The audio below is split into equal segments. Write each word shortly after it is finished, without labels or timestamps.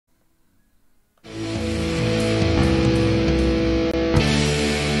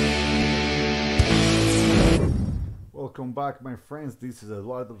welcome back, my friends. This is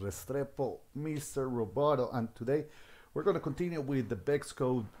Eduardo Restrepo, Mr. Roboto, and today we're going to continue with the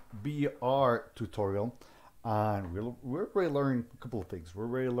Bexcode BR tutorial. And we're already learning a couple of things. We're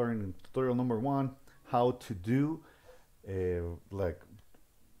already learning in tutorial number one how to do like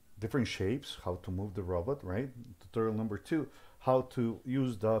different shapes, how to move the robot, right? Tutorial number two, how to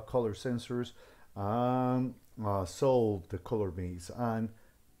use the color sensors and solve the color maze. And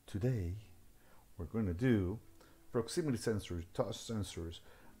today we're going to do proximity sensors, touch sensors,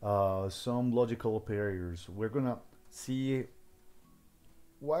 some logical operators. We're going to see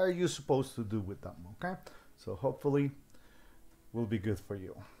what are you supposed to do with them, okay? So hopefully will be good for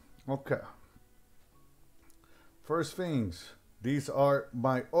you. Okay. First things, these are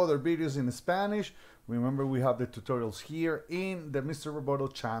my other videos in Spanish. Remember, we have the tutorials here in the Mr.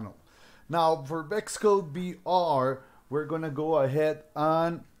 Roboto channel. Now for Bexcode BR, we're going to go ahead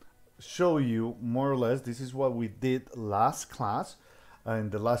and show you more or less. This is what we did last class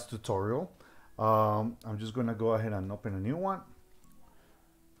in the last tutorial. I'm just gonna go ahead and open a new one,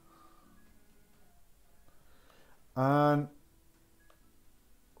 and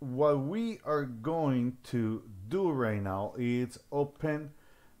what we are going to do right now is open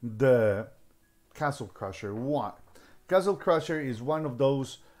the Castle Crusher 1. Castle Crusher is one of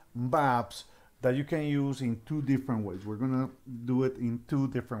those maps that you can use in two different ways. We're gonna do it in two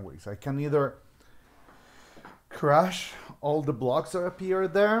different ways. I can either crash all the blocks that appear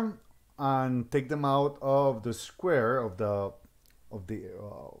there and take them out of the square of the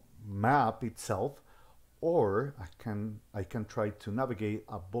map itself, or I can try to navigate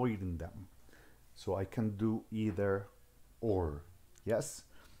avoiding them. So I can do either or. Yes,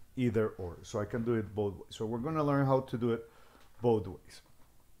 either or. So I can do it both ways. So we're gonna learn how to do it both ways.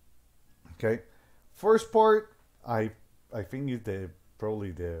 Okay, first part I think is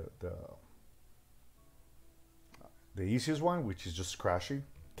probably the easiest one, which is just crashing,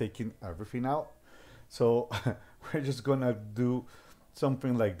 taking everything out. So we're just gonna do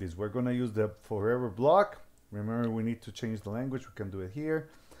something like this. We're gonna use the forever block. Remember, we need to change the language. We can do it here,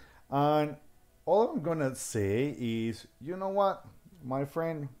 and all I'm gonna say is, you know what, my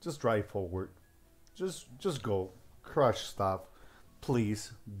friend, just drive forward, just go crush stuff,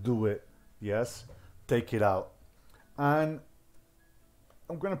 please do it. Yes, take it out. And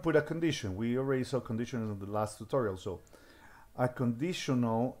I'm gonna put a condition. We already saw conditions in the last tutorial. So a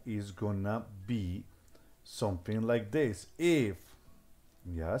conditional is gonna be something like this. If,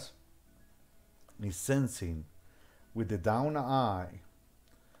 yes, is sensing with the down eye,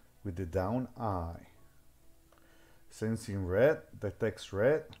 sensing red, detects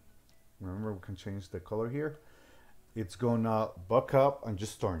red. Remember, we can change the color here. It's gonna buck up and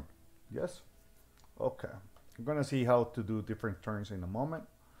just turn. Yes? Okay. I'm gonna see how to do different turns in a moment.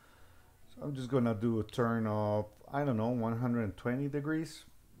 So I'm just gonna do a turn of, I don't know, 120 degrees.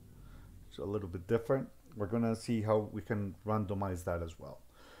 It's a little bit different. We're gonna see how we can randomize that as well.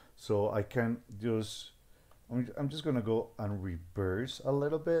 So I can just, I'm just gonna go and reverse a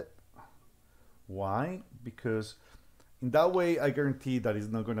little bit. Why? Because in that way I guarantee that it's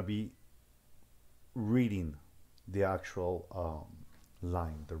not gonna be reading the actual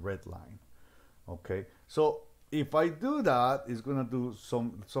line, the red line. Okay, so if I do that, it's gonna do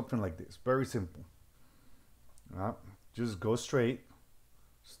something like this. Very simple. Just go straight,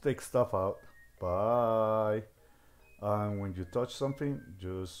 stick stuff out, bye, and when you touch something,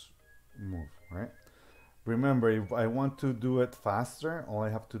 just move, right? Remember, if I want to do it faster, all I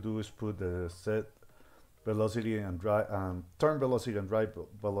have to do is put the set velocity and turn velocity and drive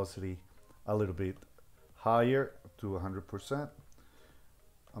velocity a little bit higher to 100%.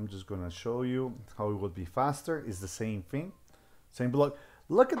 I'm just gonna show you how it would be faster. It's the same thing, same block.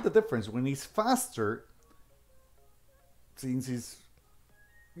 Look at the difference. When it's faster, since it's,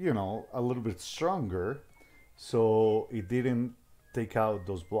 you know, a little bit stronger, so it didn't take out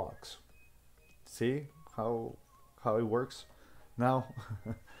those blocks. See how it works now?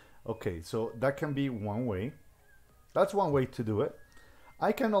 Okay, so that can be one way. That's one way to do it.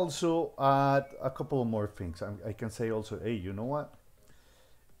 I can also add a couple of more things. I can say also, hey, you know what?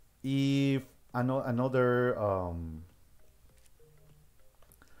 If another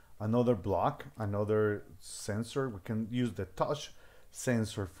block, another sensor, we can use the touch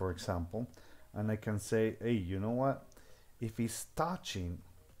sensor, for example, and I can say, hey, you know what? If it's touching,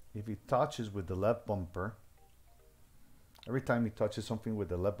 if it touches with the left bumper, every time it touches something with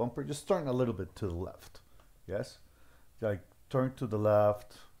the left bumper, just turn a little bit to the left. Yes, like turn to the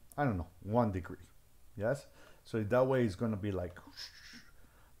left, I don't know, 1 degree. Yes, so that way it's gonna be like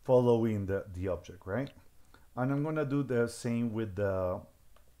following the object, right? And I'm gonna do the same with the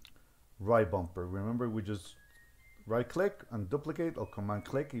right bumper. Remember, we just right click and duplicate, or command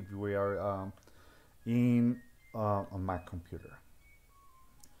click if we are in a Mac computer.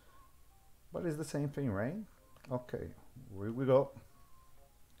 But it's the same thing, right? Okay, here we go.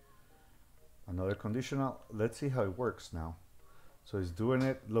 Another conditional. Let's see how it works now. So it's doing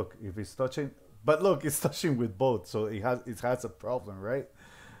it. Look, if it's touching, but look, it's touching with both, so it has a problem, right?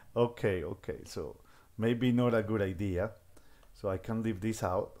 Okay, okay. So maybe not a good idea. So I can leave this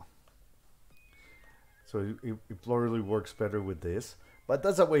out. So it probably works better with this. But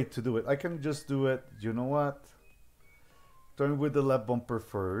that's a way to do it. I can just do it. You know what? Turn with the left bumper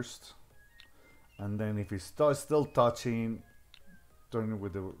first. And then if it's still touching, turn it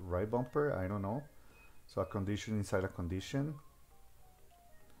with the right bumper. I don't know. So a condition inside a condition.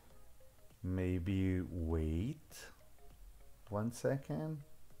 Maybe wait 1 second.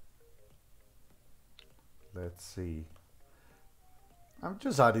 Let's see. I'm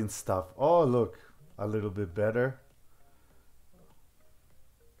just adding stuff. Oh, look, a little bit better.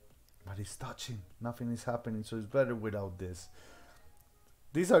 But it's touching. Nothing is happening, so it's better without this.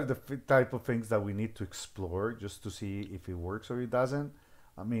 These are the type of things that we need to explore just to see if it works or it doesn't.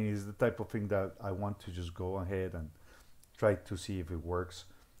 I mean, it's the type of thing that I want to just go ahead and try to see if it works.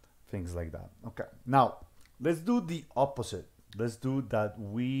 Things like that. Okay, now let's do the opposite. Let's do that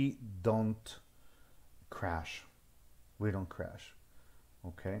we don't crash. We don't crash.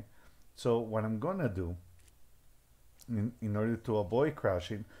 Okay, so what I'm gonna do in order to avoid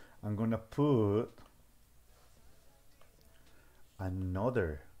crashing, I'm gonna put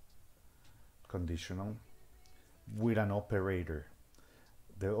another conditional with an operator.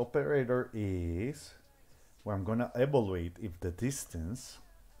 The operator is where I'm gonna evaluate if the distance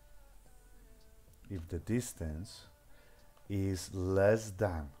is less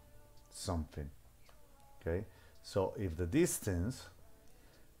than something. Okay, so if the distance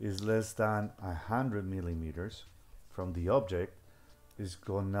is less than 100 millimeters from the object, it's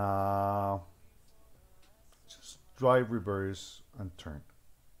gonna just drive reverse and turn.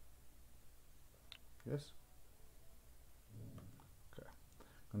 Yes. Okay,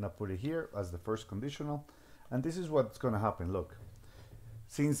 I'm gonna put it here as the first conditional, and this is what's gonna happen. Look,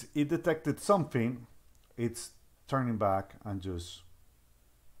 since it detected something, it's turning back and just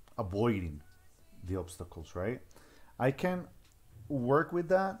avoiding the obstacles, right? I can work with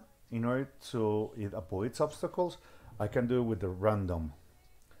that in order to it avoids obstacles. I can do it with the random.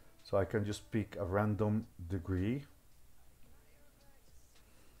 So I can just pick a random degree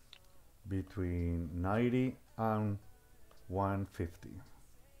between 90 and 150.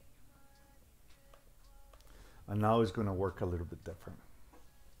 And now it's going to work a little bit different.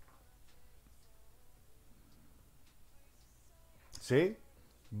 See?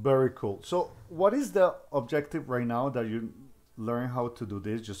 Very cool. So what is the objective right now that you learn how to do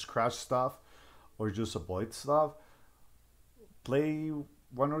this? Just crash stuff or just avoid stuff? Play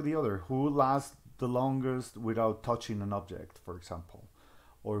one or the other. Who lasts the longest without touching an object, for example?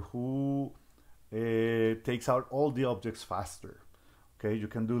 Or who takes out all the objects faster? Okay, you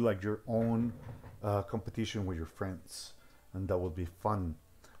can do like your own competition with your friends, and that would be fun.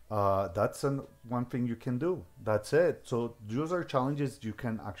 That's one thing you can do. That's it. So those are challenges you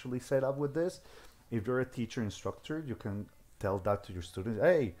can actually set up with this. If you're a teacher instructor, you can tell that to your students.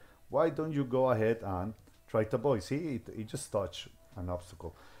 Hey, why don't you go ahead and try to avoid? See, it just touched an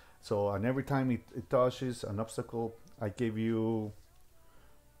obstacle. So, and every time it touches an obstacle, I give you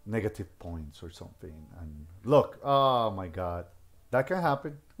negative points or something. And look, oh my God, that can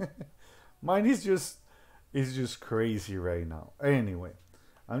happen. Mine is just crazy right now. Anyway,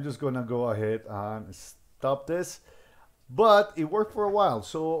 I'm just gonna go ahead and stop this, but it worked for a while.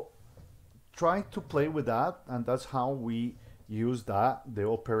 So try to play with that, and that's how we use that. The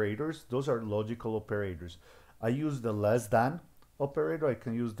operators, those are logical operators. I use the less than operator. I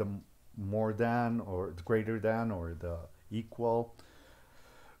can use the more than or the greater than or the equal.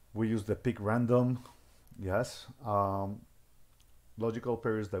 We use the pick random. Yes, logical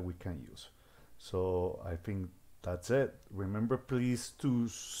operators that we can use. So I think that's it. Remember, please, to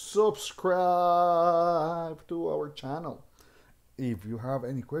subscribe to our channel. If you have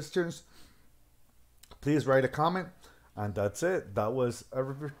any questions, please write a comment. And that's it. That was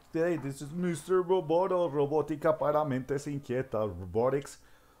everything today. This is Mr. Roboto, Robótica para mentes inquietas, robotics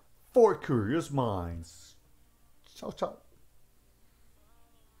for curious minds. Ciao, ciao.